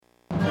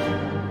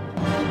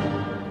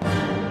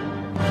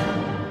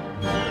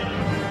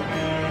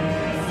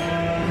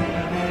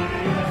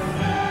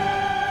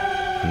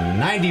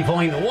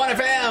90.1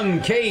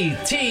 FM,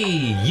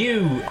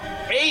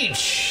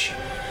 KTUH.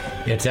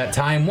 It's that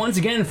time once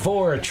again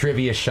for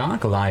Trivia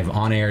Shock, a live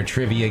on-air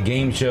trivia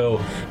game show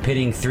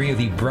pitting three of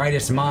the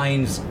brightest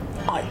minds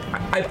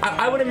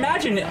I would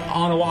imagine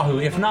on Oahu,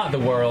 if not the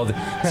world,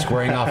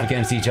 squaring off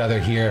against each other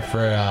here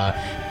for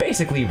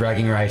basically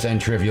bragging rights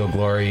and trivial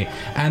glory.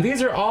 And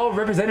these are all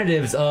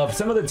representatives of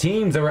some of the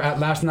teams that were at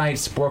last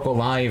night's Sporkle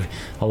Live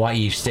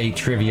Hawaii State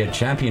Trivia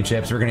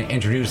Championships. We're going to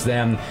introduce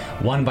them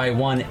one by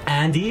one.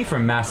 Andy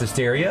from Mass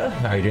Hysteria,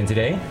 how are you doing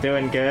today?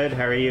 Doing good.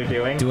 How are you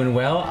doing? Doing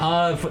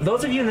well. For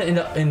those of you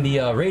in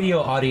the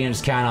radio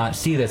audience cannot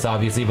see this,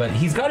 obviously, but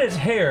he's got his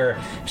hair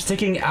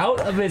sticking out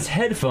of his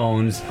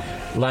headphones.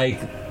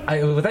 Like,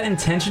 was that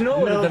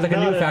intentional? No, was that like a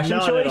new fashion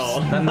choice?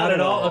 Not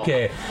at all?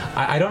 Okay.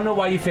 I don't know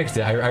why you fixed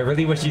it. I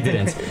really wish you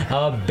didn't.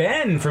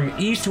 Ben from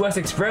East West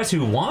Express,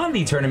 who won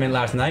the tournament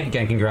last night.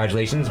 Again,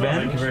 congratulations, Ben.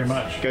 Thank you very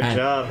much. Good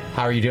job.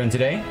 How are you doing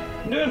today?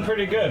 I'm doing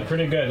pretty good.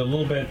 A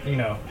little bit,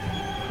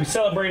 we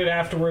celebrated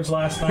afterwards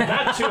last night.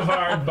 Not too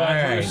hard, but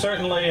right. we were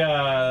certainly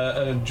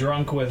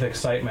drunk with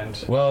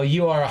excitement. Well,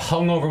 you are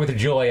hungover with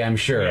joy, I'm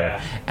sure. Yeah.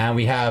 And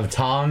we have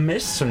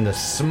Thomas from the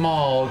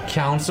Small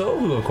Council,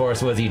 who, of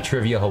course, was the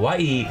Trivia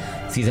Hawaii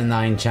Season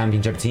 9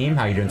 Championship team.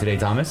 How are you doing today,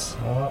 Thomas?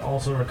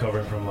 Also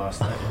recovering from last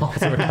night.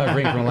 Also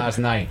recovering from last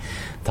night.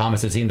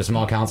 Thomas's team, the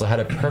Small Council, had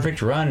a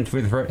perfect run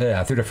through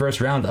the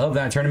first round of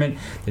that tournament.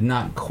 Did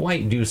not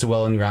quite do so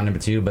well in round number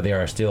 2, but they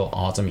are still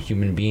awesome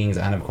human beings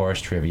and, of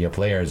course, trivia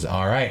players.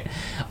 All right.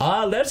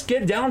 Let's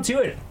get down to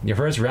it. Your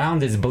first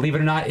round is, believe it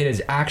or not, it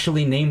is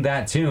actually Name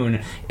That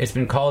Tune. It's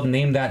been called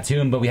Name That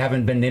Tune, but we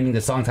haven't been naming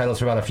the song titles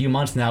for about a few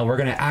months now. We're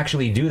going to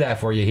actually do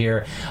that for you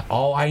here.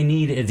 All I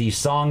need is the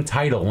song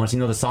title. Once you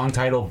know the song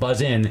title,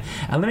 buzz in.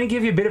 And let me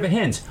give you a bit of a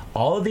hint.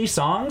 All of these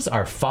songs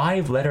are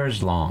 5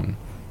 letters long.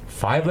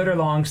 5-letter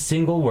long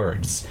single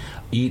words.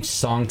 Each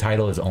song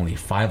title is only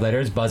 5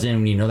 letters. Buzz in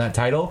when you know that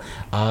title.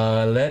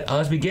 Let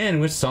us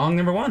begin with song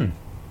number 1.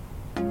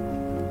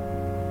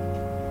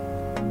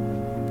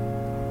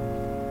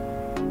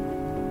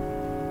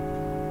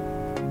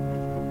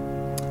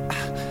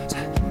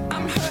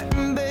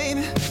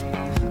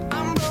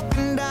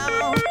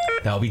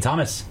 That'll be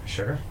Thomas.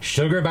 Sure.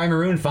 Sugar by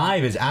Maroon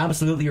 5 is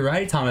absolutely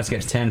right. Thomas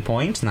gets 10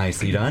 points.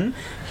 Nicely done.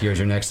 Here's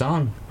your next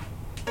song.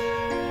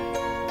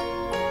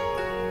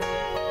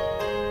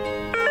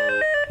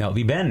 That'll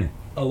be Ben.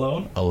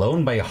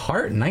 Alone by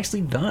Heart.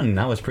 Nicely done.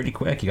 That was pretty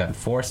quick. You got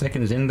 4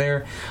 seconds in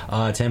there.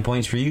 10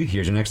 points for you.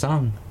 Here's your next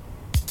song.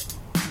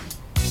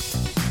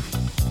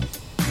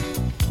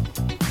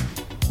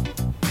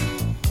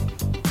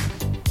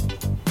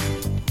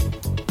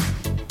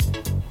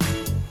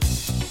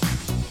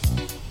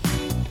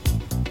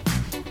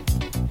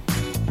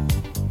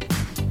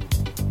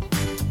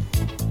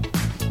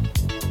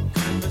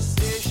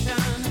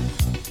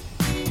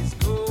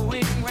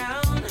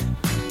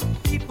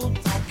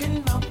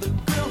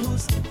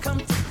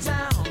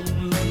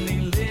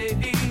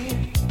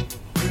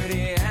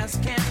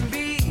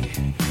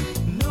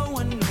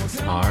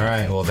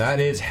 That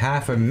is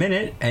half a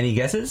minute. Any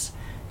guesses?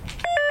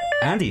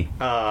 Andy?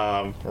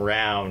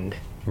 Round.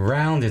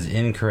 Round is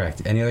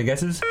incorrect. Any other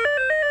guesses?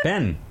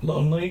 Ben?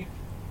 Lonely?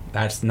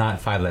 That's not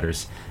 5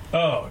 letters.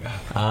 Oh.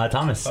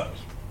 Thomas? All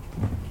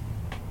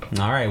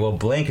right, well,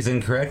 blank is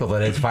incorrect,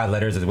 although it's 5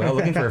 letters as well.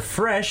 Looking for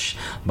Fresh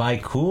by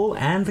Kool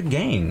and the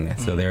Gang.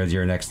 So that was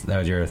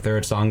your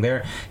third song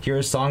there.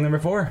 Here's song number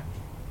 4.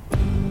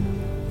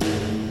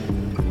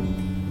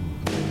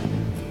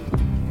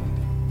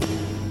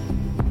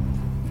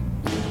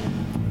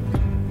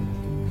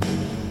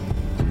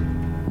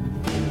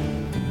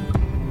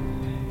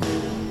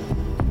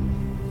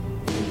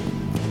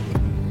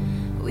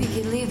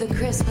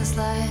 Christmas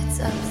lights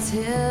up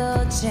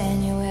till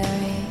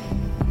January.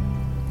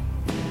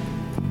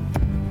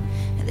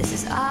 This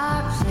is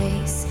our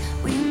place,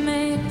 we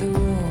made the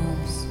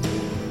rules.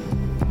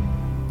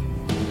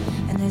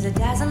 And there's a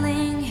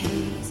dazzling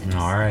haze.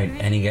 Alright,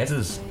 any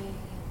guesses?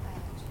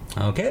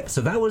 Okay, so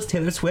that was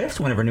Taylor Swift,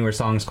 one of her newer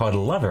songs called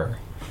Lover.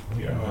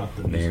 We are not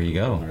the there you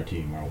go. On our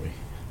team, are we?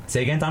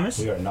 Say again, Thomas?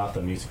 We are not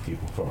the music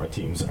people from our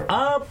teams.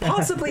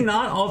 Possibly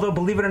not, although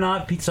believe it or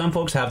not, some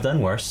folks have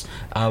done worse.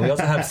 We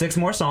also have 6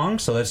 more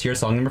songs, so let's hear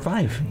song number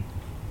 5.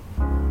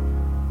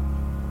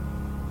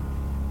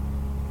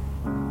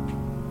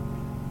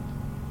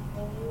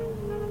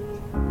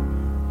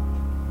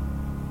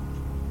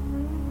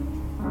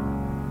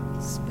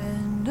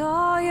 Spend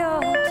all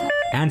your time.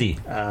 Andy.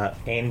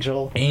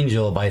 Angel.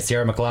 Angel by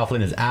Sarah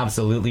McLachlan is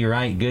absolutely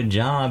right. Good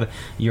job.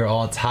 You're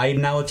all tied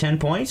now with 10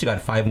 points. You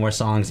got 5 more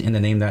songs in the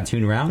Name That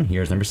Tune round.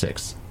 Here's number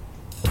 6.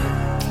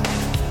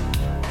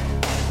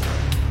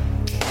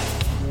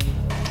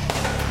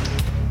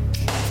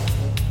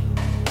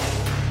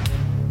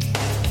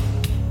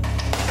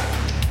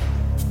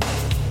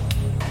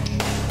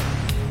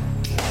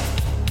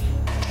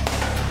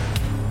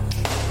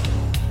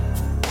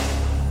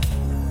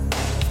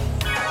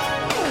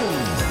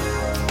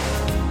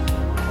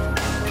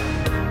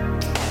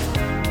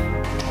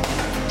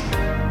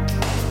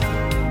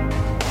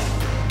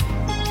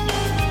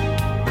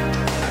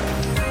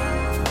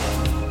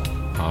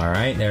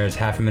 Here's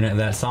half a minute of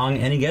that song.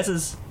 Any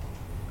guesses?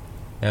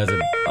 That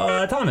was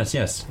a Thomas.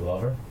 Yes.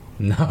 Lover?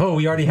 No,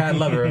 we already had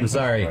Lover. I'm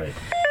sorry. Right.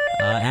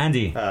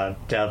 Andy.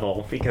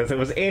 Devil, because it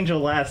was Angel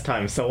last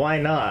time, so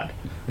why not?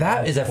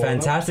 That is a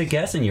fantastic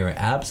guess, and you're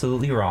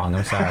absolutely wrong.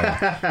 I'm sorry.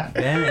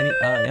 Ben,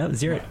 yeah,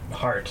 zero.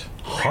 Heart.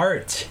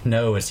 Heart.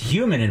 No, it's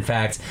Human, in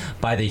fact,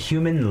 by the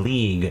Human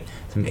League.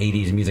 Some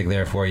 80s music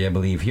there for you, I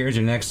believe. Here's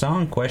your next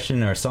song.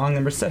 Question or song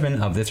number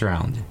 7 of this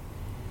round.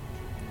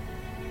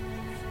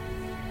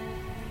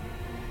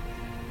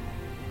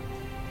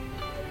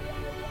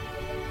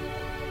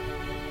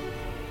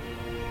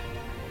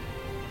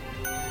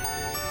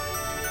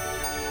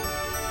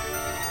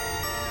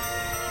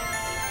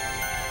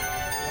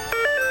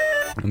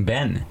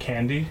 Ben.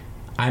 Candy.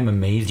 I'm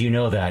amazed you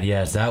know that.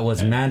 Yes, that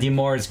was Mandy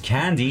Moore's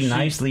Candy.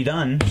 Nicely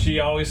done. She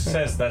always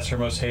says that's her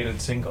most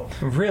hated single.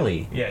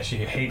 Really? Yeah, she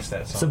hates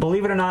that song. So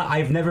believe it or not,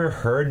 I've never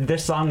heard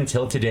this song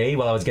until today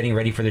while I was getting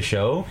ready for the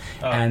show.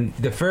 And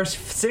the first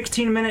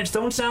 16 minutes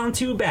don't sound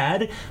too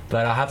bad,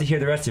 but I'll have to hear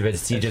the rest of it to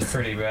see it's just...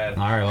 pretty bad.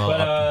 All right, well...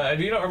 But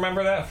you don't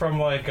remember that from,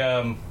 like,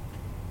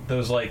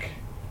 those, like,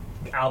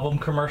 album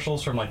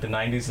commercials from, like, the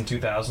 90s and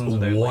 2000s?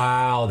 Where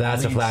wow,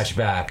 that's a leads.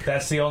 flashback.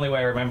 That's the only way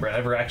I remember it. I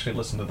never actually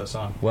listened to the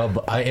song.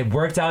 Well, it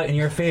worked out in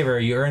your favor.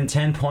 You earned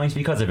 10 points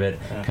because of it.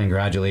 Yeah.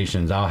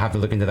 Congratulations. I'll have to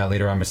look into that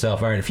later on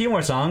myself. All right, a few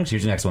more songs.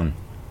 Here's the next one.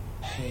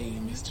 Hey,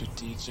 Mr.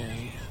 DJ,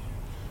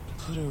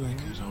 put a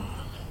record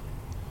on.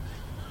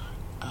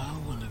 I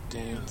wanna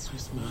dance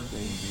with my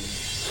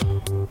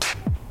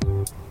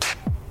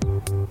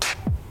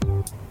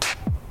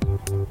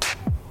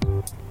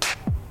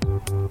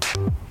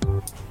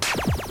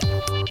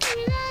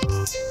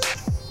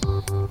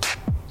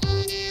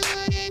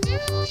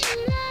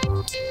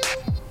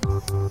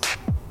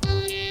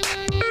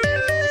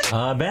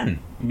Ben.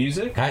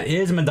 Music? That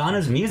is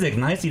Madonna's Music.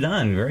 Nicely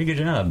done. Very good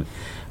job.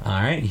 All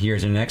right,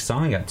 here's your next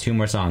song. I got 2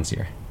 more songs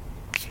here.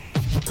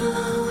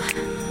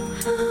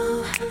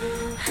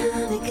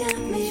 Honey got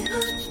me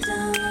hooked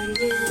on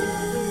you.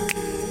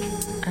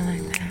 I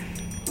like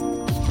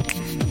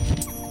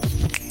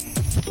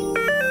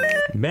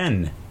that.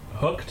 Ben.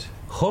 Hooked?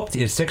 Hooked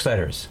is 6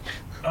 letters.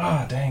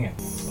 Ah, dang it.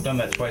 I've done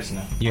that twice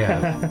now. You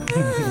have.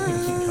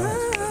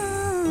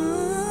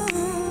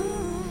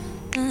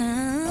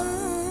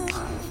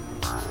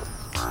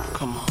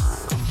 Come on.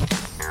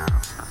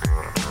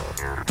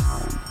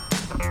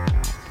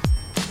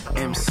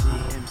 MC.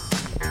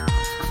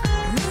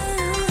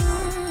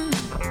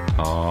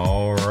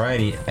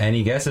 Alrighty.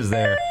 Any guesses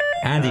there?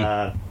 Andy.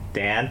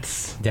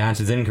 Dance.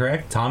 Dance is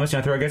incorrect. Thomas, you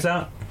want to throw a guess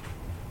out?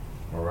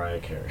 Mariah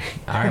Carey.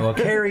 All right, well,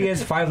 Carey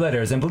is 5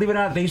 letters. And believe it or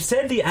not, they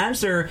said the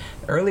answer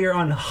earlier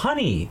on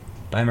Honey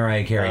by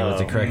Mariah Carey was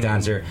the correct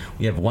answer.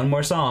 We have one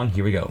more song.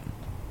 Here we go.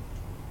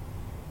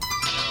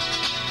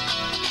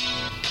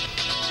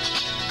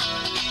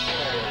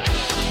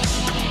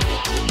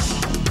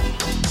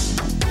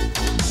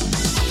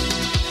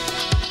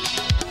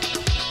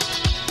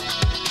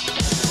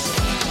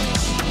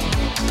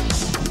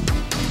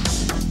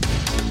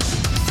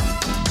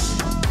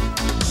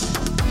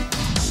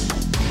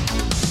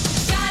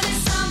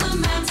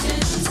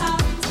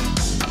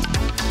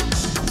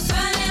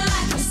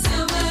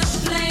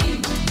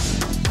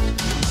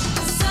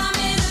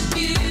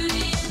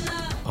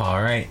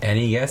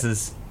 Any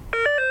guesses?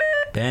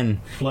 Ben.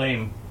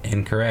 Flame.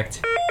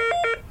 Incorrect.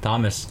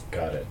 Thomas.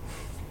 Got it.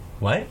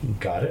 What?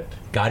 Got it?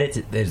 Got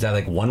it? Is that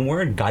like one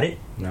word? Got it?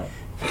 No.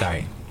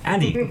 Sorry.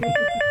 Andy.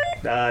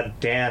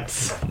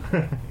 Dance.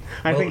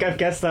 I think I've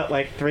guessed that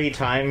like 3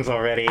 times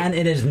already. And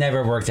it has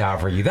never worked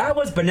out for you. That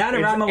was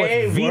Bananarama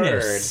with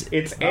Venus.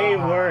 It's a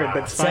word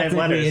that's 5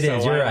 letters. It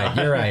is. So You're right.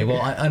 You're right.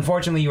 Well,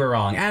 unfortunately, you were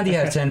wrong. Andy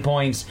has 10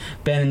 points.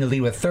 Ben in the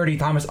lead with 30.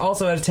 Thomas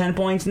also has 10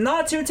 points.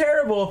 Not too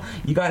terrible.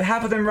 You got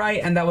half of them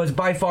right, and that was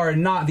by far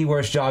not the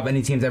worst job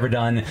any team's ever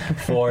done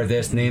for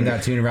this Name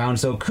That Tune round.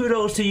 So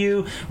kudos to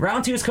you.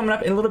 Round 2 is coming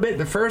up in a little bit.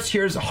 But first,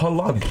 here's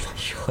Alone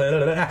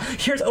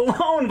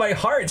by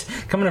Heart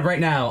coming up right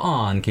now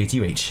on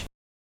KTUH.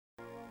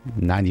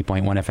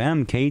 90.1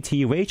 FM,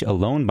 KTUH,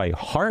 Alone by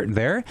Heart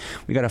there.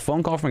 We got a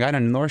phone call from a guy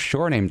on the North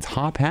Shore named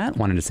Top Hat.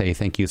 Wanted to say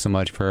thank you so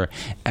much for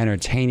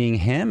entertaining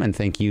him, and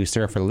thank you,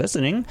 sir, for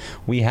listening.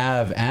 We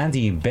have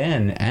Andy,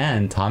 Ben,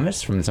 and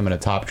Thomas from some of the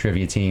top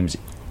trivia teams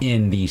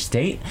in the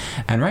state.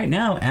 And right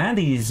now,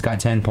 Andy's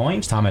got 10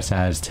 points. Thomas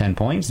has 10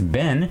 points.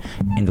 Ben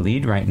in the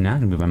lead right now.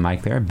 I'm going to move my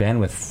mic there. Ben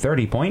with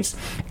 30 points.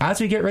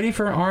 As we get ready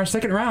for our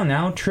second round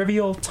now,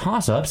 trivial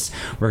toss-ups.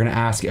 We're going to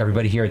ask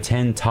everybody here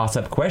 10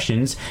 toss-up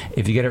questions.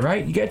 If you get it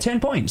right, you get 10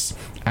 points.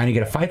 And you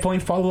get a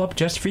 5-point follow-up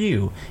just for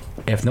you.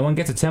 If no one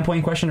gets a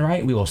 10-point question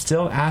right, we will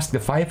still ask the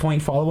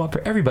 5-point follow-up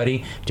for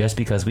everybody just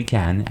because we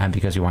can and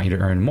because we want you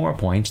to earn more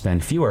points than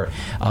fewer.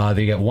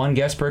 They get 1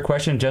 guess per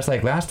question just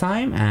like last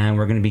time, and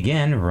we're going to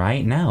begin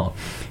right now.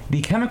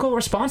 The chemical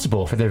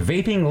responsible for the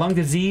vaping lung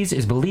disease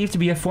is believed to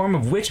be a form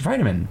of which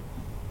vitamin?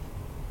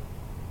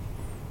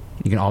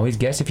 You can always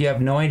guess if you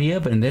have no idea,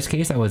 but in this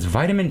case, that was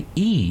vitamin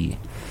E.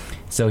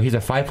 So here's a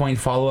 5-point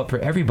follow-up for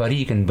everybody.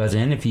 You can buzz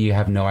in if you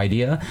have no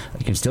idea.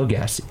 You can still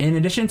guess. In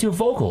addition to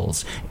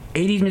vocals,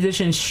 80s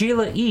musician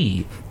Sheila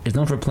E. is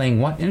known for playing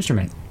what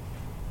instrument?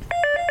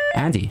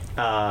 Andy.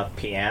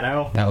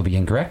 Piano. That would be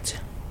incorrect.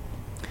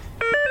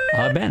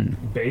 Ben.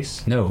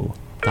 Bass. No.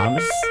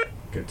 Thomas.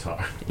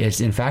 Guitar.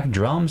 It's in fact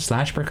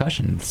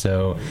drum/percussion.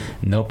 So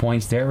no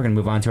points there. We're going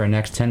to move on to our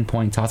next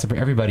 10-point toss-up for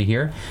everybody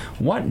here.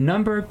 What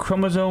number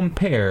chromosome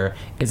pair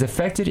is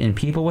affected in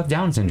people with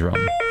Down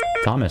syndrome?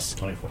 Thomas.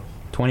 24th.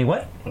 20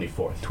 what?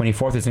 24th.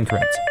 24th is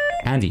incorrect.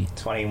 Andy.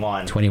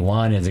 21.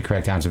 21 is the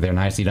correct answer there.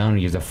 Nicely done.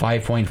 We used a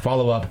 5-point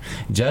follow-up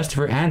just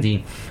for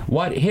Andy.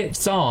 What hit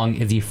song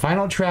is the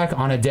final track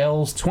on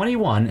Adele's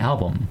 21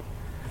 album?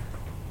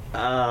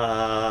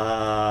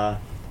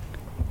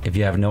 If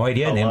you have no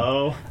idea,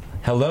 Hello.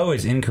 Hello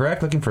is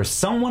incorrect. Looking for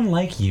Someone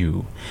Like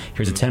You.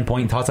 Here's a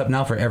 10-point toss-up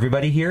now for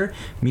everybody here.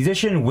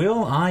 Musician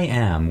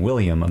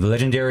William of the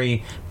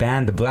legendary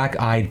band The Black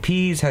Eyed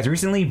Peas has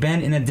recently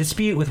been in a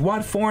dispute with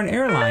what foreign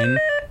airline?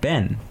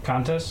 Ben.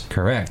 Qantas.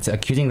 Correct.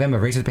 Accusing them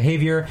of racist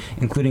behavior,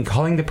 including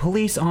calling the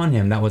police on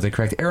him. That was the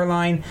correct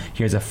airline.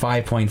 Here's a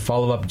 5-point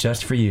follow-up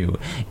just for you.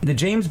 In the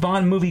James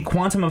Bond movie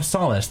Quantum of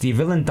Solace, the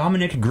villain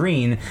Dominic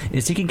Green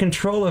is seeking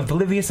control of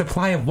Bolivia's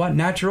supply of what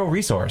natural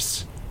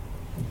resource?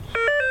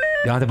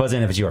 You don't have to buzz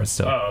in if it's yours.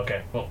 So. Oh,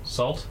 okay. Well,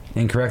 salt.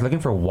 Incorrect. Looking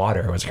for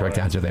water was the correct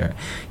answer there.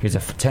 Here's a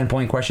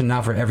 10-point question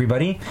now for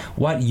everybody.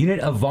 What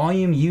unit of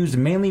volume used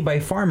mainly by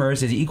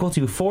farmers is equal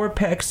to 4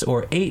 pecks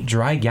or 8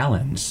 dry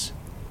gallons?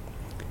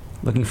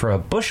 Looking for a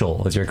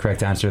bushel is your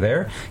correct answer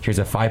there. Here's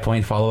a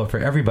 5-point follow-up for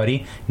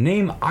everybody.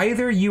 Name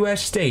either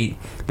U.S. state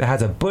that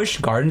has a Busch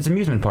Gardens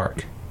amusement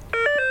park.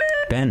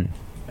 Ben.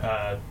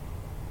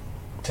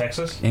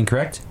 Texas.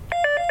 Incorrect.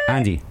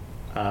 Andy.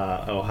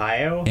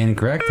 Ohio.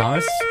 Incorrect.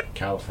 Thomas.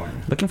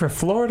 California. Looking for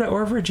Florida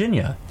or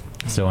Virginia.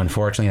 So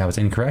unfortunately that was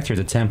incorrect. Here's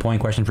a 10-point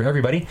question for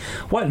everybody.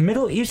 What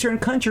Middle Eastern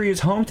country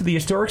is home to the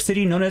historic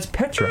city known as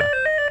Petra?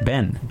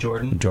 Ben.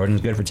 Jordan. Jordan's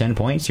good for 10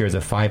 points. Here's a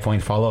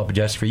 5-point follow-up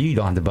just for you. You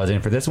don't have to buzz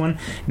in for this one.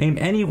 Name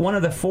any one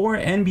of the 4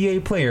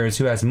 NBA players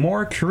who has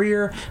more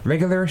career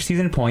regular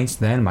season points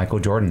than Michael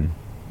Jordan.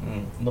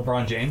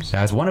 LeBron James.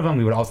 As one of them,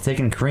 we would also take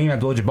in Kareem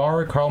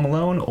Abdul-Jabbar, Karl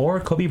Malone, or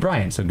Kobe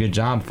Bryant. So good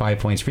job. 5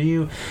 points for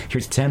you.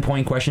 Here's a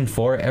 10-point question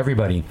for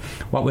everybody.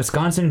 What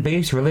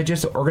Wisconsin-based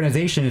religious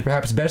organization is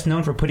perhaps best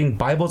known for putting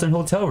Bibles in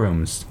hotel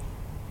rooms?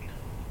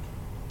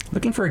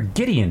 Looking for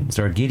Gideons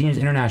or Gideons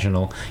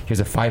International. Here's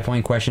a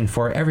 5-point question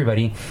for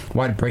everybody.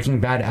 What Breaking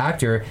Bad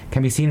actor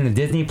can be seen in the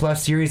Disney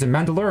Plus series The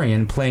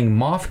Mandalorian playing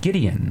Moff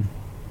Gideon?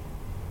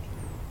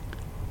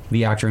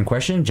 The actor in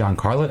question,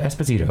 Giancarlo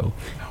Esposito.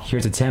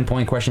 Here's a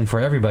 10-point question for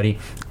everybody.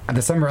 At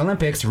the Summer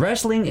Olympics,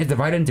 wrestling is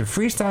divided into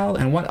freestyle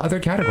and what other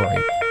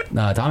category?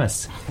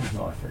 Thomas.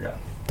 No, I forgot.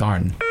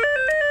 Darn.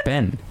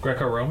 Ben.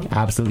 Greco-Roman.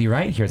 Absolutely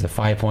right. Here's a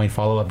 5-point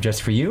follow-up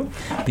just for you.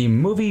 The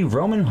movie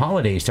Roman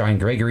Holiday, starring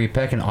Gregory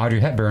Peck and Audrey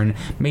Hepburn,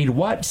 made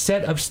what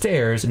set of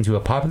stairs into a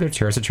popular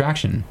tourist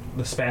attraction?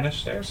 The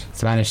Spanish stairs.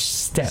 Spanish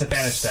Steps.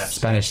 Spanish Steps.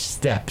 Spanish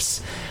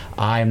Steps.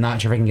 I'm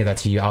not sure if I can get that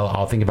to you.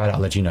 I'll think about it.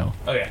 I'll let you know.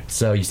 Okay.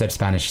 So you said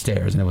Spanish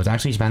Stairs, and it was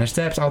actually Spanish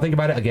Steps. I'll think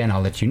about it again.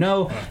 I'll let you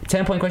know.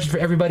 10-point question for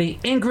everybody.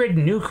 Ingrid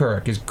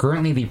Newkirk is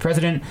currently the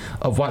president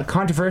of what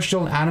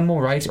controversial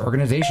animal rights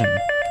organization?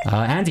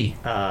 Andy.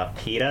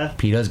 PETA.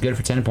 PETA's good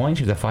for 10 points.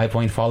 Here's a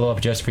 5-point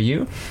follow-up just for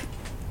you.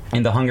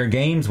 In the Hunger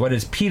Games, what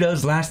is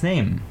PETA's last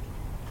name?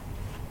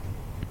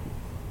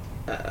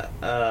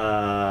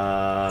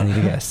 I need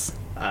to guess.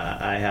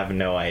 I have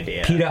no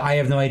idea. PETA, I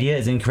have no idea,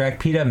 is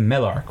incorrect. PETA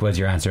Mellark was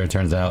your answer, it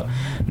turns out.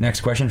 Next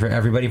question for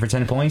everybody for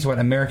 10 points. What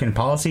American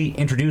policy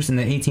introduced in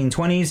the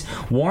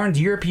 1820s warned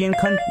European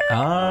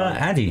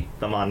Andy.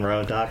 The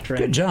Monroe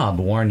Doctrine. Good job.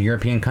 Warned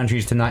European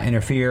countries to not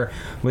interfere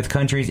with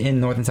countries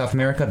in North and South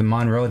America. The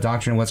Monroe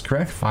Doctrine was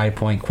correct.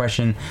 5-point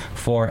question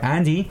for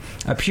Andy.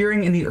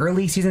 Appearing in the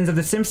early seasons of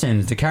The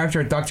Simpsons, the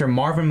character Dr.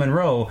 Marvin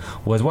Monroe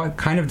was what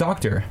kind of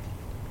doctor?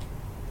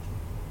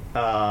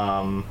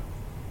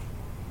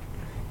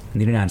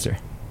 Need an answer.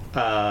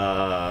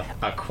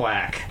 A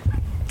quack.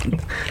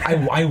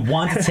 I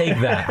want to take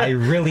that. I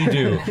really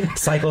do.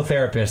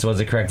 Psychotherapist was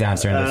the correct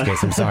answer in this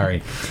case. I'm sorry.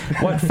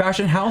 What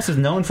fashion house is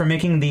known for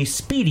making the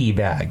Speedy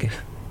bag?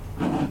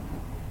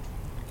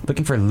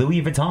 Looking for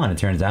Louis Vuitton, it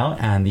turns out.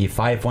 And the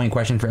 5-point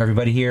question for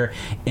everybody here.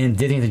 In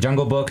Disney The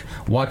Jungle Book,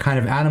 what kind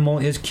of animal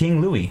is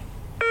King Louis?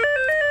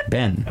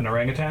 Ben. An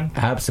orangutan?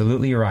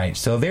 Absolutely right.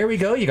 So there we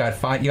go. You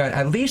got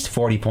at least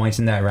 40 points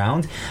in that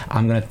round.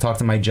 I'm going to talk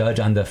to my judge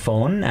on the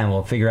phone and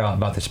we'll figure out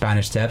about the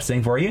Spanish Steps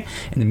thing for you.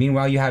 In the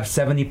meanwhile, you have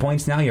 70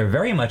 points now. You're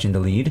very much in the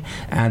lead.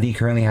 Andy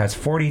currently has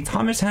 40.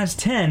 Thomas has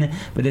 10,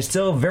 but it's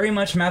still very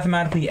much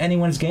mathematically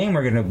anyone's game.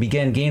 We're going to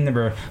begin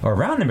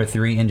round number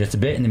 3 in just a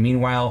bit. In the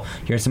meanwhile,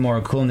 here's some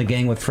more Cool in the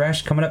Gang with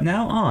Fresh coming up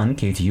now on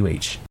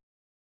KTUH.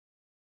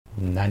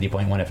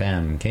 90.1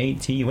 FM,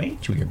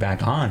 KTUH. We are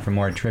back on for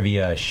more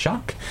Trivia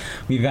Shock.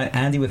 We've got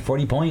Andy with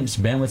 40 points,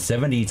 Ben with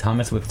 70,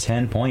 Thomas with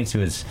 10 points,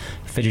 who is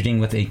fidgeting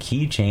with a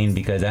keychain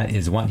because that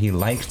is what he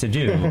likes to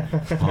do.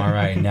 All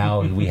right,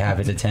 now we have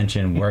his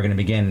attention. We're going to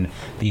begin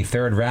the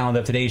third round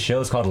of today's show.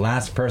 It's called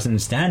Last Person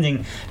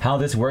Standing. How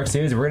this works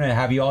is we're going to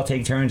have you all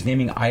take turns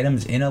naming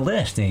items in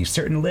a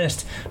certain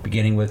list,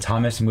 beginning with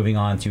Thomas, moving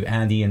on to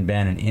Andy and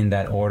Ben, and in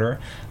that order.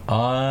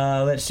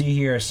 Let's see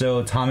here.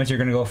 So, Thomas, you're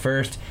going to go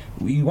first.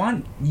 We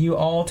want you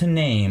all to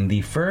name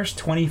the first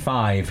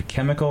 25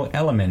 chemical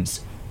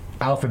elements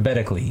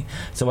alphabetically.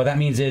 So what that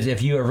means is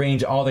if you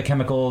arrange all the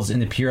chemicals in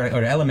the periodic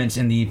or elements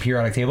in the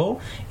periodic table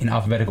in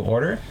alphabetical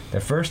order, the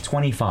first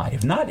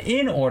 25, not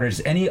in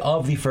orders, any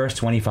of the first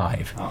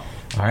 25. Oh. All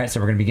right, so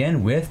we're going to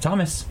begin with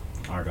Thomas.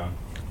 Argon.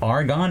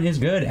 Argon is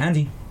good.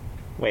 Andy.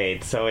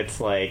 Wait, so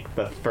it's like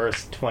the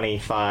first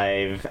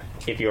 25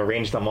 if you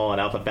arrange them all in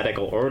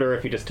alphabetical order,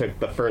 if you just took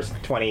the first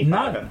 25?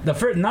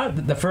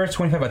 Not the first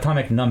 25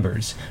 atomic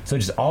numbers. So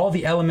just all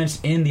the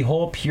elements in the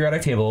whole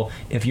periodic table,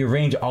 if you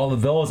arrange all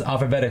of those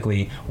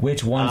alphabetically,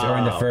 which ones are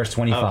in the first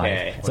 25.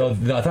 Okay. So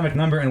the atomic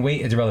number and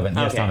weight is irrelevant.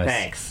 Yes, Thomas.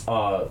 Thanks.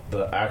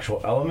 The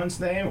actual element's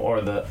name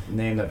or the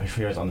name that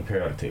appears on the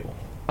periodic table?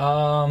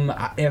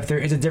 If there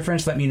is a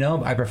difference, let me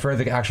know. I prefer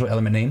the actual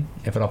element name,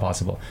 if at all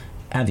possible.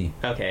 Andy.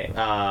 Okay,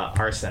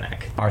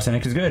 arsenic.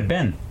 Arsenic is good.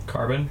 Ben.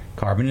 Carbon.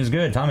 Carbon is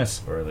good. Thomas.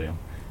 Beryllium.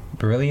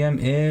 Beryllium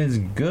is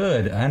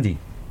good. Andy.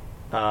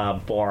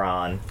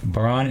 Boron.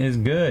 Boron is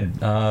good.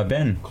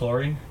 Ben.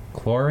 Chlorine.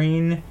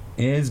 Chlorine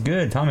is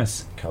good.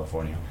 Thomas.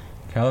 Californium.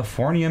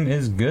 Californium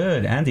is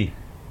good. Andy.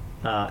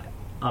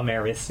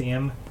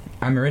 Americium.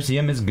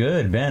 Americium is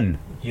good. Ben.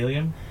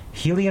 Helium.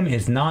 Helium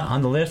is not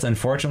on the list.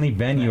 Unfortunately,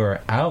 Ben, you are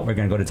out. We're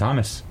going to go to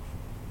Thomas.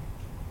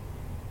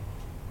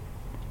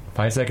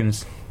 5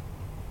 seconds.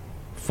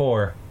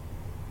 4,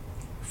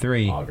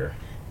 3. Auger.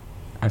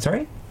 I'm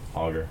sorry?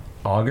 Auger.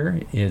 Auger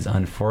is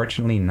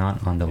unfortunately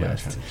not on the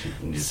list.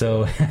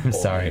 So, I'm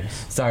sorry.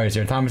 Sorry,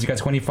 sir. Thomas, you got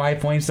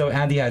 25 points, so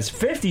Andy has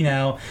 50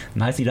 now.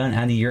 Nicely done,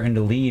 Andy. You're in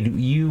the lead.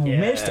 You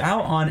missed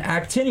out on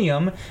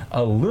actinium,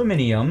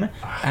 aluminium,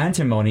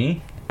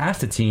 antimony,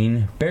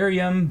 astatine,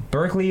 barium,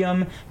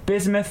 berkelium,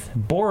 bismuth,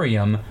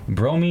 borium,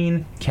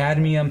 bromine,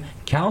 cadmium,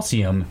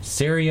 calcium,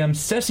 cerium,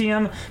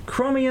 cesium,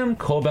 chromium,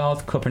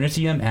 cobalt,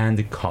 copernicium,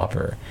 and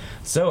copper.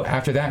 So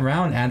after that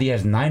round, Andy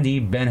has 90,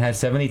 Ben has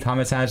 70,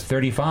 Thomas has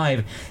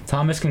 35.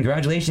 Thomas,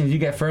 congratulations, you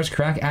get first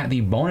crack at the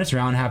bonus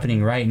round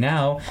happening right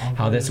now.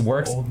 How this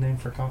works. Old name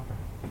for copper.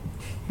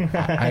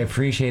 I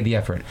appreciate the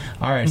effort.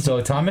 All right,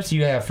 so Thomas,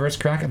 you have first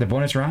crack at the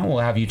bonus round. We'll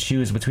have you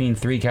choose between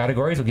 3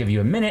 categories. We'll give you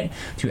a minute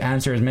to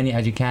answer as many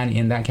as you can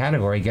in that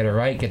category. Get it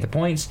right, get the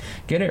points.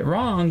 Get it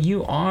wrong, you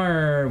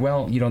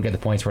don't get the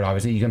points for it,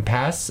 obviously. You can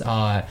pass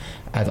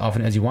as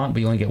often as you want, but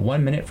you only get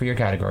 1 minute for your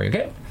category,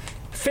 okay?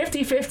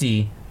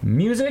 50-50,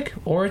 music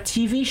or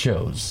TV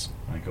shows?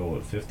 I go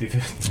with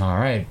 50-50. All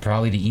right,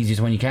 probably the easiest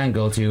one you can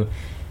go to.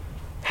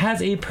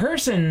 Has a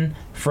person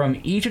from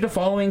each of the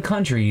following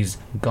countries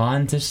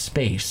gone to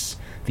space?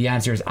 The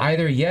answer is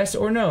either yes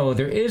or no.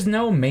 There is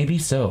no maybe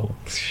so.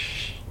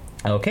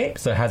 Okay,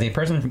 so has a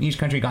person from each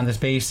country gone to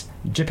space?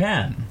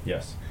 Japan.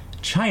 Yes.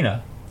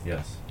 China.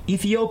 Yes.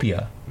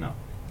 Ethiopia. No.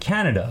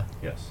 Canada.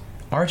 Yes.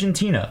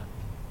 Argentina.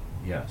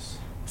 Yes.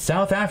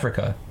 South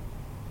Africa.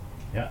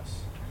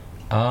 Yes.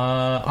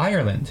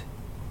 Ireland.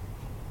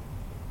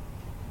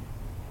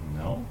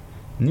 No.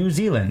 New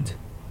Zealand.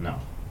 No.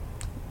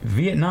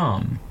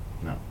 Vietnam.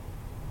 No.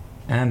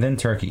 And then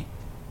Turkey.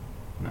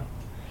 No.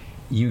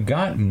 You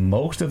got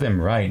most of them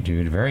right,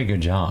 dude. Very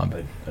good job.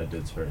 I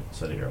did study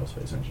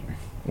aerospace engineering.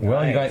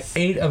 Well, you got Nice.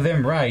 8 of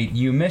them right.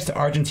 You missed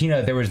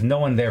Argentina. There was no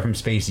one there from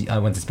space.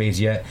 Went to space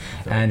yet.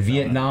 And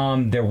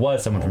Vietnam, there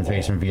was someone from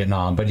space from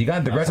Vietnam. But you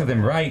got the rest of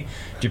them right.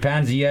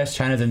 Japan's a yes.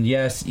 China's a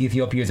yes.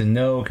 Ethiopia's a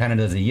no.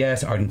 Canada's a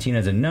yes.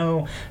 Argentina's a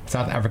no.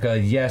 South Africa,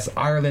 yes.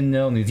 Ireland,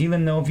 no. New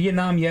Zealand, no.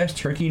 Vietnam, yes.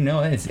 Turkey,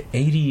 no. It's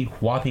 80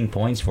 whopping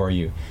points for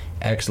you.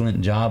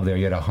 Excellent job there.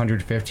 You had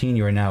 115.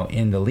 You are now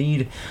in the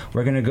lead.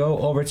 We're going to go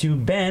over to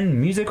Ben.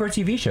 Music or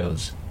TV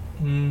shows?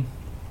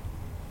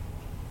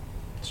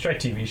 Let's try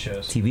TV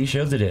shows. TV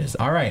shows it is.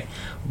 All right.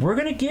 We're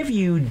going to give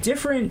you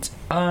different...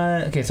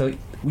 okay, so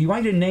we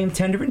want you to name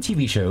 10 different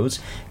TV shows,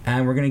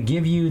 and we're going to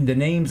give you the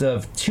names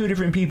of 2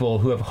 different people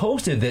who have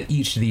hosted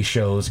each of these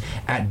shows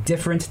at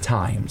different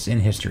times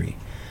in history.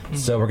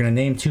 So we're going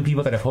to name 2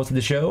 people that have hosted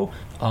the show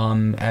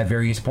at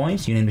various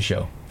points. You name the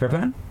show. Fair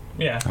plan?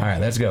 Yeah. All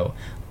right, let's go.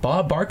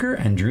 Bob Barker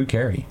and Drew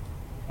Carey.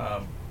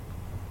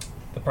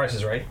 The Price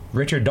is Right.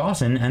 Richard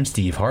Dawson and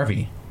Steve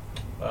Harvey.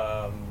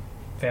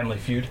 Family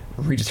Feud.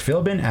 Regis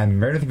Philbin and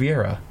Meredith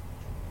Vieira.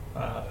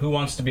 Who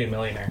Wants to Be a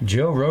Millionaire?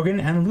 Joe Rogan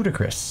and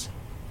Ludacris.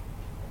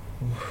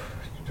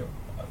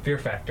 Fear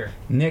Factor.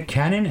 Nick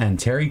Cannon and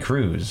Terry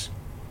Crews.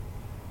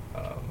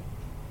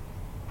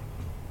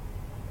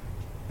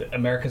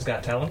 America's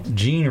Got Talent.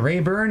 Gene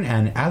Rayburn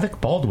and Alec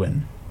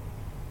Baldwin.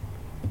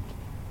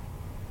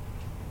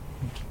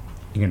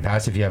 You can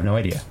pass if you have no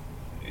idea.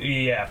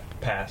 Yeah,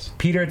 pass.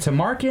 Peter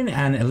Tamarkin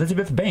and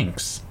Elizabeth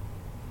Banks.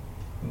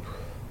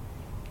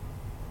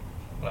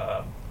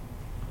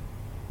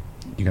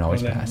 You can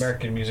always From the pass.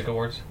 American Music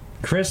Awards.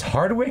 Chris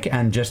Hardwick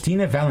and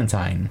Justina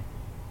Valentine.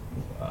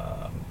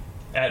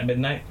 At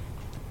Midnight.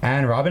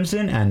 Anne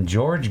Robinson and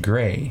George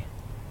Gray.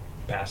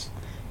 Pass.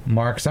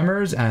 Mark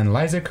Summers and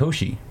Liza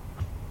Koshy.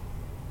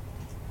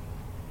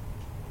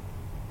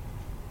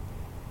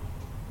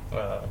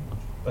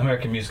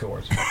 American Music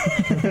Awards.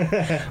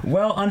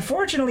 Well,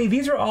 unfortunately,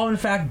 these are all in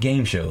fact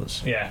game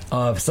shows. Yeah.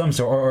 Of some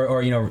sort,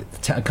 or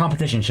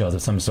competition shows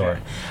of some sort.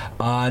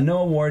 No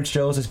award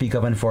shows to speak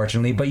of,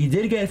 unfortunately, but you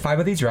did get 5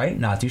 of these right.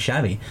 Not too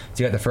shabby.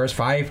 So you got the first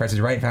 5: Price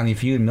is Right, Family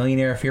Feud,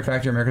 Millionaire, Fear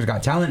Factor, America's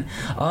Got Talent,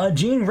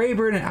 Gene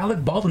Rayburn and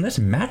Alec Baldwin. This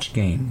Match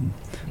Game.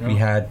 We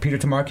had Peter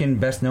Tamarkin,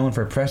 best known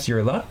for Press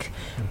Your Luck.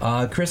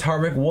 Chris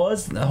Hardwick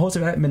was the host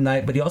of At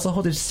Midnight, but he also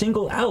hosted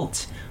Single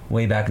Out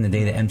way back in the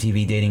day, the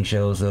MTV dating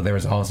show. So there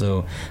was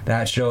also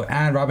that show.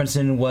 Anne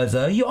Robinson was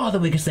You Are the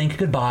Weakest Link.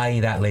 Goodbye,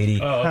 that lady.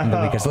 The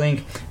Weakest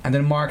Link. And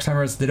then Mark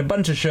Summers did a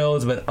bunch of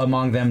shows, but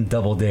among them,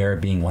 Double Dare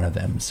being one of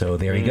them. So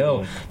there you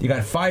go. You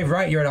got 5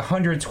 right. You're at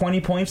 120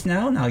 points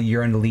now. Now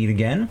you're in the lead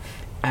again.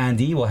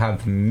 Andy will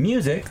have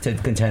music to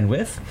contend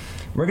with.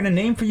 We're going to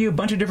name for you a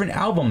bunch of different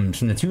albums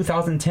from the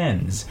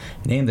 2010s.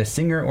 Name the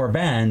singer or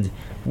band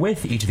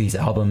with each of these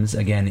albums,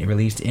 again,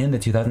 released in the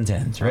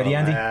 2010s. Ready,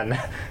 Andy? Man.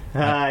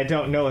 I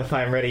don't know if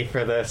I'm ready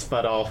for this,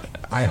 but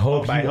I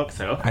hope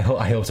so. I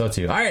hope so,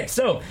 too. All right,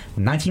 so,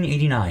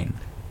 1989.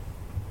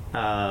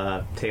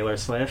 Taylor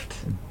Swift.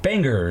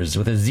 Bangers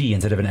with a Z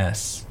instead of an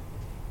S.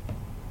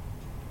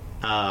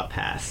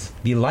 Pass.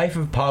 The Life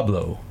of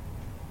Pablo.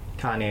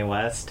 Kanye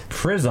West.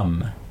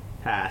 Prism.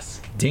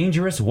 Pass.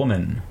 Dangerous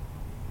Woman.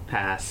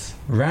 Pass.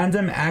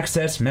 Random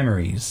Access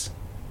Memories.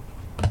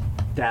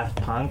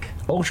 Daft Punk.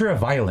 Ultra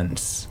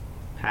Violence.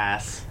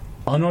 Pass.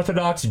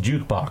 Unorthodox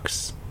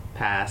Jukebox.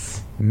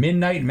 Pass.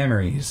 Midnight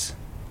Memories.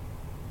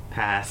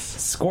 Pass.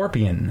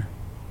 Scorpion.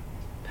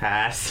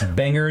 Pass.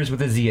 Bangers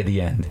with a Z at the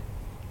end.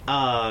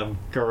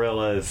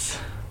 Gorillaz.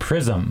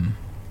 Prism.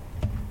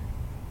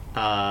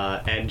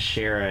 Ed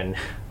Sheeran.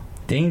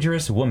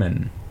 Dangerous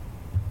Woman.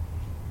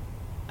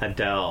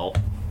 Adele.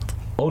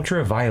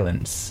 Ultra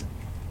Violence.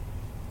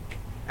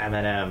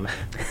 Eminem.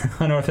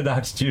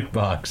 Unorthodox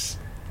Jukebox.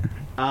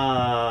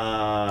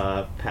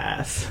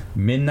 Pass.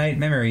 Midnight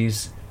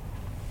Memories.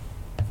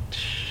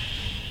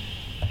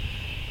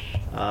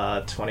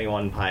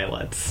 21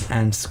 Pilots.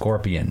 And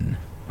Scorpion.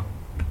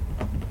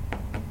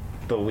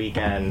 The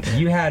Weeknd.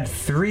 You had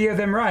 3 of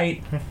them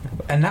right,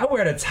 and now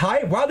we're at a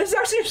tie. Wow, this is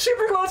actually a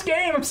super close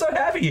game. I'm so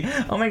happy.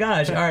 Oh my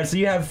gosh. All right, so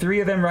you have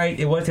 3 of them right.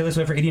 It was Taylor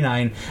Swift for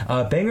 89.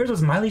 Bangers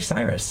was Miley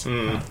Cyrus.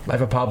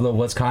 Life of Pablo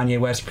was Kanye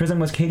West. Prism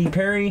was Katy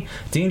Perry.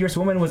 Dangerous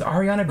Woman was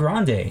Ariana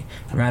Grande.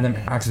 Random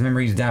Access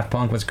Memories, Daft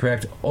Punk was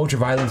correct.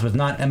 Ultraviolence was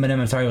not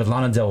Eminem. I'm sorry, it was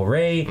Lana Del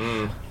Rey.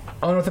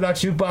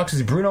 Unorthodox Jukebox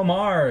is Bruno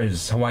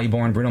Mars.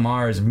 Hawaii-born Bruno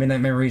Mars.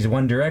 Midnight Memories,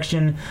 One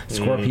Direction.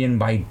 Scorpion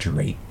by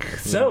Drake.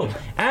 So,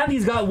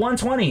 Andy's got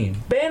 120.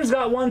 Ben's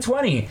got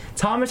 120.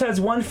 Thomas has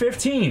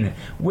 115,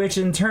 which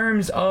in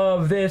terms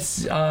of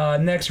this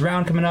next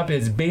round coming up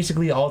is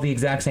basically all the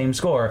exact same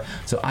score.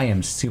 So I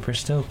am super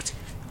stoked.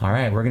 All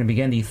right, we're going to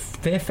begin the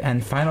 5th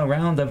and final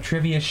round of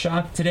Trivia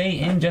Shock today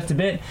in just a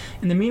bit.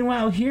 In the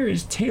meanwhile, here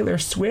is Taylor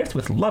Swift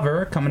with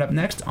Lover coming up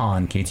next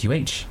on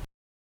KTUH.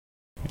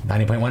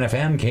 90.1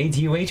 FM,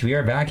 KTUH. We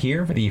are back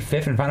here for the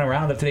 5th and final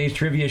round of today's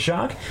Trivia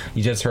Shock.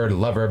 You just heard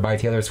Lover by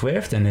Taylor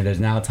Swift, and it is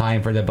now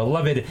time for the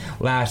beloved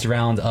last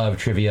round of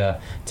trivia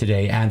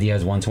today. Andy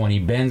has 120,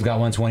 Ben's got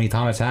 120,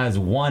 Thomas has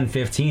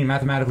 115.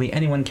 Mathematically,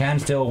 anyone can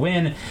still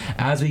win.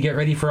 As we get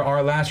ready for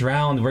our last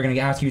round, we're going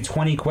to ask you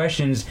 20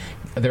 questions.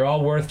 They're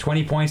all worth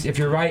 20 points if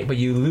you're right, but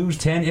you lose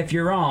 10 if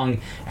you're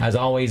wrong. As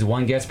always,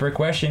 1 guess per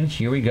question.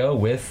 Here we go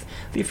with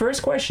the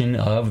first question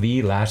of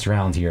the last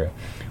round here.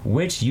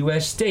 Which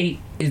U.S. state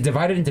is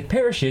divided into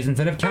parishes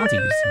instead of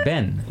counties?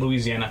 Ben.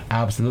 Louisiana.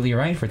 Absolutely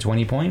right for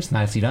 20 points.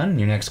 Nicely done.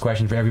 Your next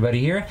question for everybody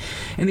here.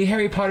 In the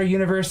Harry Potter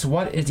universe,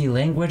 what is the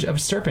language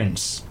of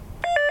serpents?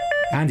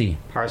 Andy.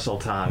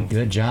 Parseltongue.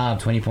 Good job.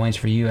 20 points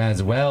for you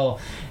as well.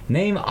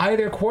 Name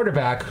either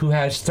quarterback who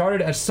has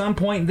started at some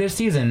point this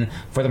season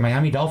for the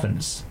Miami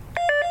Dolphins.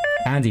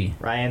 Andy.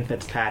 Ryan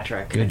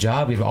Fitzpatrick. Good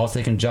job. We've all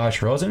taken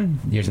Josh Rosen.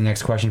 Here's the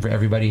next question for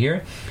everybody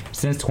here.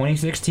 Since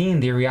 2016,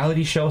 the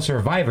reality show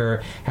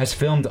Survivor has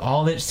filmed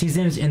all its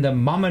seasons in the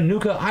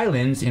Mamanuca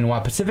Islands in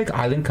what Pacific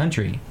Island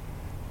country?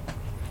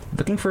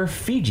 Looking for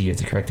Fiji is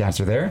the correct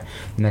answer there.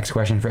 Next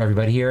question for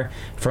everybody here.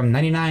 From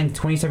 99 to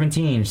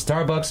 2017,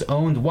 Starbucks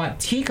owned what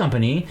tea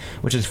company,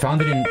 which was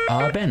founded in...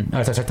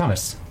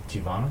 Thomas.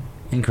 Tivana?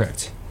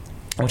 Incorrect.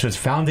 Which was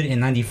founded in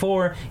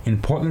 94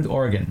 in Portland,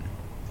 Oregon.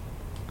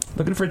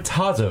 Looking for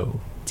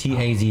Tazo.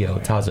 T-A-Z-O,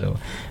 Tazo.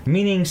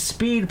 Meaning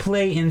speed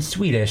play in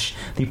Swedish.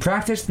 The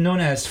practice known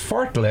as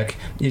fartlek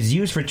is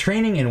used for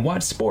training in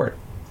what sport?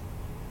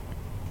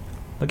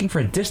 Looking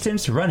for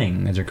distance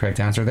running is your correct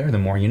answer there. The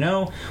more you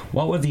know.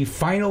 What was the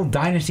final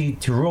dynasty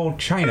to rule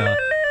China?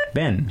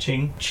 Ben.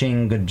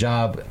 Qing, good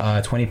job.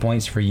 20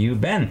 points for you,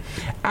 Ben.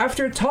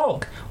 After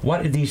talc,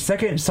 what is the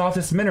second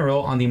softest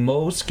mineral on the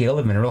Mohs scale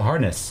of mineral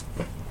hardness?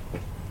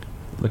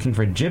 Looking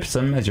for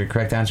gypsum as your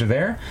correct answer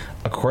there.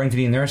 According to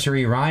the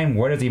nursery rhyme,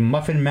 where does the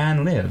Muffin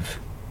Man live?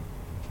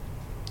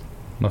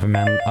 Muffin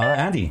Man,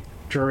 Andy.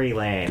 Drury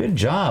Lane. Good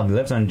job.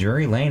 Lives on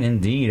Drury Lane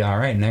indeed. All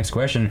right, next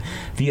question.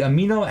 The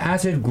amino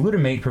acid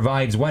glutamate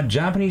provides what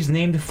Japanese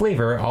named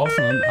flavor,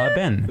 also known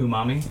Ben?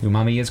 Umami.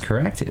 Umami is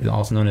correct.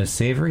 Also known as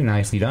savory.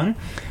 Nicely done.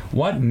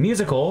 What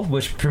musical,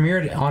 which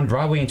premiered on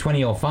Broadway in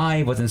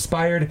 2005, was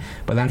inspired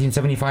by the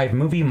 1975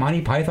 movie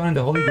Monty Python and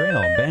the Holy Grail?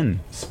 Ben.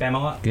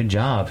 Spamalot. Good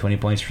job. 20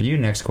 points for you.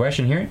 Next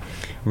question here.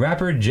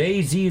 Rapper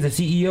Jay-Z is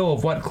the CEO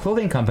of what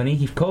clothing company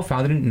he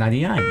co-founded in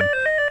 99?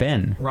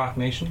 Ben. Rock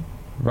Nation.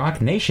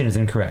 Rock Nation is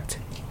incorrect.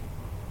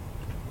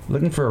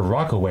 Looking for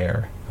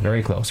Rockaware.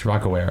 Very close.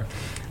 Rockaware.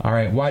 All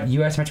right. What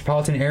U.S.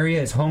 metropolitan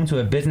area is home to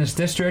a business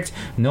district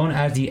known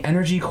as the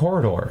Energy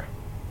Corridor?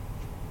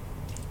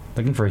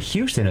 Looking for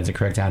Houston is the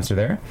correct answer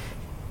there.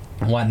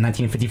 What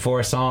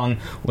 1954 song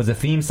was the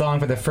theme song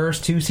for the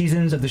first 2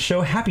 seasons of the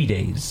show Happy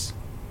Days?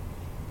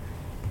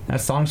 That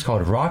song's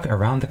called Rock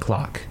Around the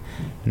Clock.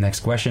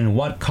 Next question.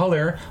 What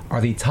color are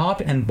the top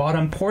and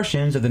bottom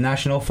portions of the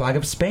national flag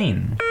of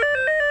Spain?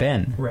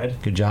 Ben.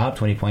 Red. Good job.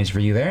 20 points for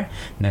you there.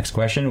 Next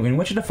question. In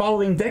which of the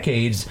following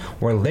decades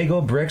were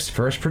Lego bricks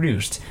first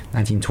produced?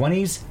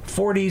 1920s,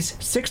 40s,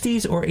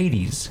 60s, or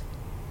 80s?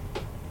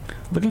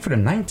 Looking for the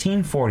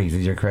 1940s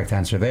is your correct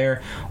answer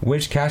there.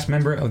 Which cast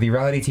member of the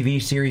reality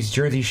TV series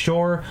Jersey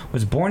Shore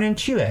was born in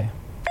Chile?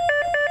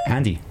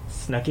 Andy.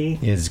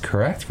 Snooki. Is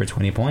correct for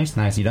 20 points.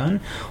 Nicely done.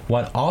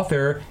 What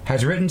author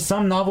has written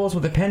some novels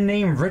with the pen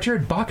name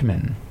Richard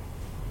Bachman?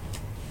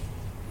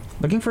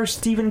 Looking for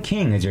Stephen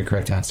King is your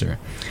correct answer.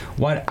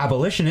 What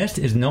abolitionist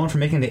is known for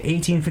making the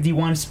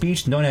 1851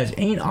 speech known as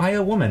Ain't I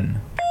a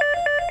Woman?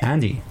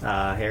 Andy.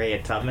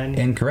 Harriet Tubman.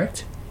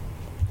 Incorrect.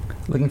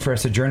 Looking for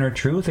Sojourner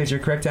Truth is your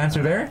correct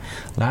answer there.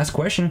 Last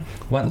question.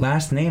 What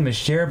last name is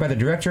shared by the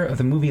director of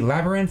the movie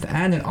Labyrinth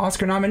and an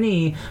Oscar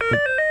nominee with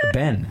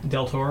Ben?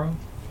 Del Toro.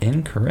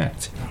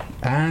 Incorrect.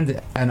 And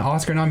an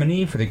Oscar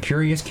nominee for The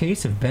Curious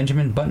Case of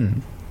Benjamin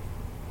Button.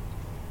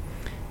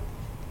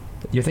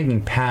 You're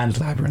thinking Pan's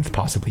Labyrinth,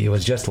 possibly. It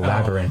was just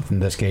Labyrinth in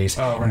this case.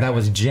 Oh, right. And that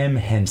was Jim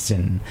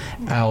Henson.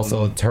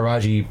 Also,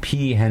 Taraji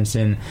P.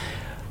 Henson.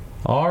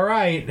 All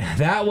right.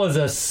 That was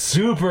a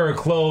super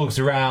close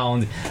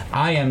round.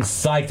 I am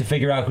psyched to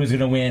figure out who's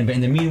going to win. But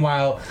in the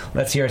meanwhile,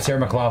 let's hear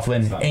Sarah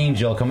McLaughlin.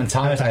 Angel coming.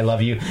 Thomas, I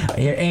love you.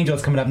 Here,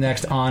 Angel's coming up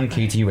next on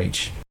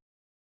KTUH.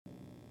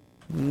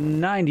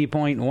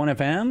 90.1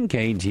 FM,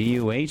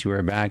 KTUH.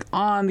 We're back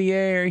on the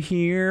air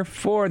here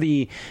for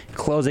the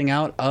closing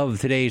out of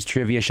today's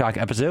Trivia Shock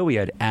episode. We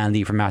had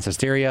Andy from Mass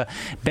Hysteria,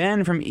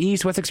 Ben from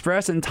East West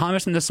Express, and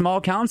Thomas from the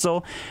Small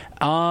Council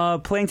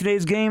playing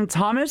today's game.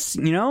 Thomas,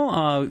 you know,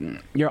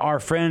 our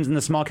friends in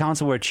the Small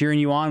Council were cheering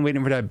you on,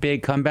 waiting for that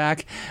big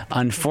comeback.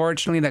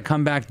 Unfortunately, that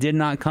comeback did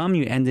not come.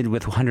 You ended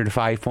with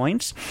 105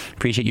 points.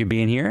 Appreciate you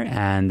being here,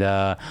 and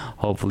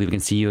hopefully we can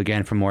see you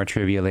again for more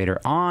trivia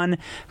later on.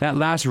 That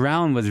last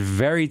round was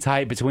very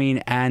tight between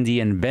Andy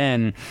and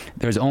Ben.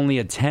 There's only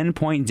a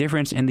 10-point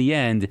difference in the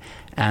end,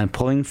 and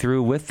pulling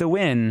through with the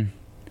win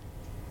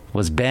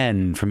was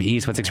Ben from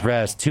East West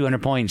Express.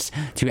 200 points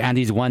to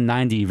Andy's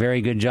 190. Very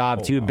good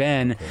job to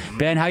Ben.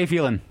 Ben, how you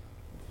feeling?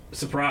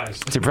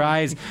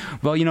 Surprised.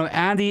 Well, you know,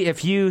 Andy,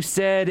 if you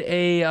said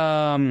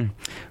a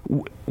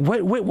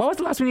what was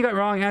the last one you got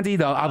wrong, Andy?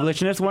 The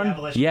abolitionist one?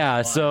 Abolitionist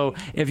one. So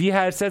if you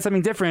had said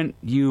something different,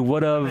 you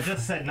would have I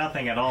just said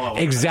nothing at all.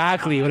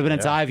 exactly. It would have been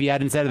a tie if you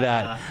hadn't said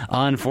that.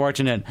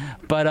 Unfortunate.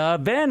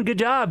 But Ben, good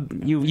job.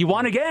 You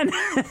won again.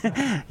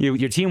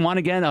 Your team won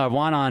again.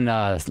 Won on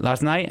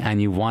last night,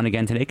 and you won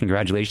again today.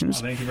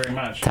 Congratulations. Thank you very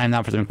much. Time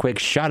now for some quick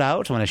shout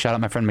outs. I want to shout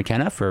out my friend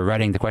McKenna for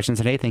writing the questions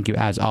today. Thank you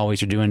as always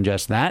for doing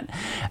just that.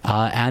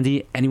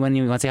 Andy, anyone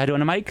you want to say hi to on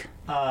the mic?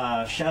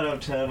 Shout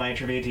out to my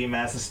trivia team,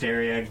 Mass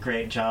Hysteria.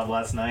 Great job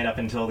last night up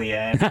until the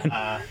end.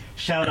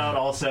 Shout out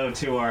also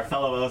to our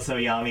fellow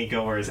Osoyami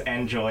goers,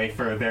 Enjoy,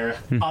 for their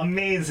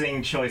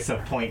amazing choice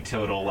of point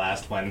total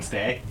last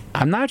Wednesday.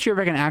 I'm not sure if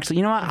I can actually.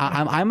 You know what?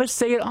 I must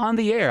say it on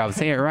the air. I'll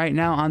say it right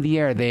now on the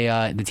air. They,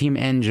 the team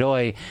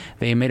Enjoy,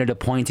 they made it a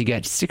point to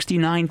get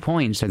 69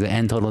 points at the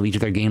end total of each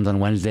of their games on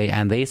Wednesday,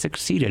 and they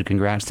succeeded.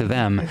 Congrats to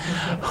them.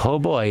 Oh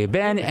boy,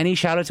 Ben, any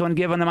shout outs you want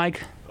to give on the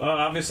mic?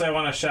 Obviously, I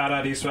want to shout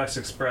out East West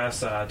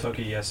Express,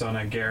 Toki,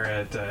 Yasona,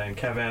 Garrett, and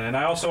Kevin. And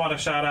I also want to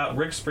shout out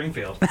Rick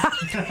Springfield.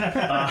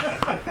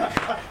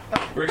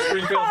 Rick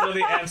Springfield for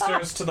the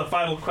answers to the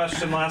final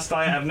question last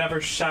night. I've never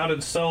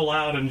shouted so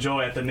loud in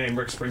joy at the name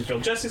Rick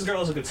Springfield. Jesse's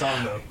Girl is a good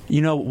song, though.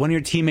 You know, one of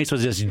your teammates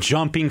was just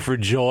jumping for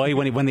joy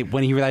when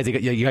he realized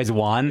you guys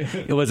won.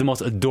 It was the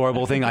most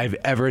adorable thing I've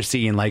ever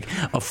seen. Like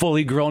a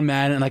fully grown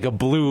man in like a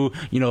blue,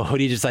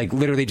 hoodie, just like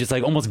literally just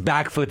like almost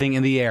backflipping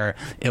in the air.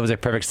 It was a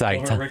perfect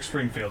sight.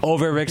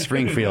 Over Rick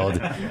Springfield.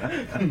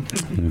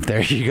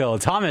 There you go.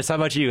 Thomas, how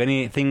about you?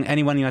 Anyone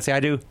you want to say I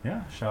do?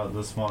 Yeah, shout out to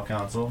the Small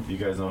Council. You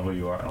guys know who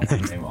you are. I don't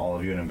want to name all of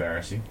of you and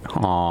embarrass you.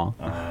 Aw.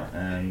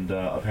 And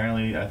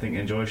apparently, I think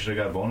Enjoy should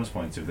have got bonus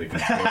points if they could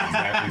score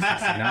exactly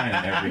 69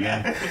 in every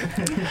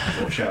game.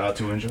 So shout out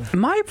to Enjoy.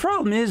 My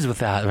problem is with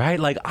that, right?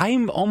 Like,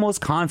 I'm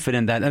almost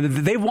confident that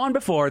they've won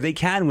before. They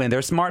can win.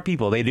 They're smart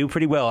people. They do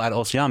pretty well at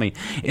Oshiyami.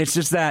 It's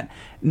just that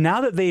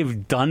now that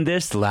they've done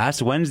this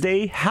last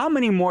Wednesday, how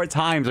many more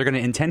times are going to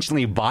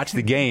intentionally botch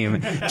the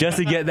game just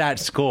to get that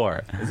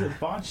score? Is it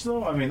botched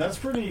though? I mean,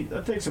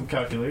 that takes some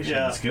calculation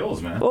and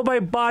skills, man. Well, by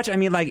botch, I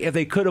mean, like, if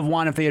they could have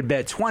won if they had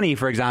bet 20,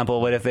 for example,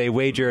 but if they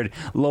wagered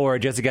lower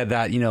just to get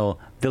that,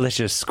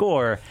 delicious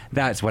score,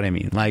 that's what I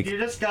mean. Like, you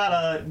just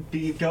gotta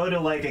go to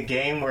like a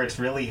game where it's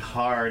really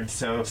hard,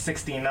 so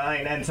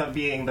 69 ends up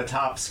being the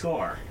top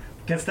score.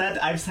 Because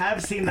I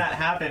have seen that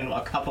happen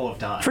a couple of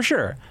times. For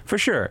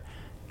sure.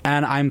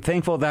 And I'm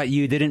thankful that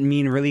you didn't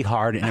mean really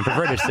hard in a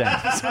perverted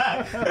sense.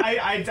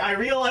 I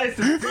realized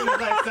as soon as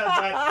I said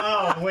that,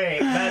 oh, wait,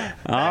 that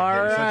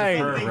All is right.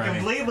 something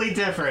completely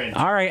different.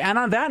 All right, and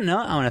on that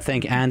note, I want to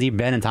thank Andy,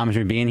 Ben, and Thomas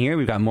for being here.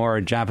 We've got more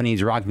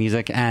Japanese rock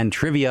music and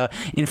trivia.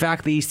 In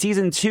fact, the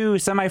Season 2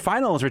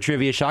 semifinals for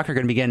Trivia Shock are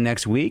going to begin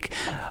next week.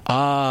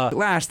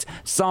 Last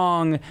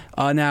song,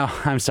 now,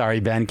 I'm sorry,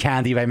 Ben,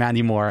 Candy by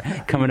Mandy Moore,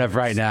 coming up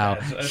right now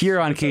here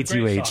on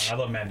KTUH. I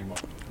love Mandy Moore.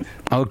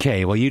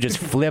 Okay, well, you just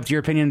flipped your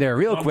opinion there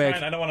real quick.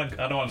 I don't want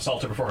to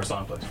insult her before her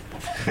song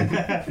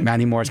plays.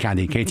 Mandy Moore's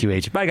Candy,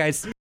 KTUH. Bye,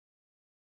 guys.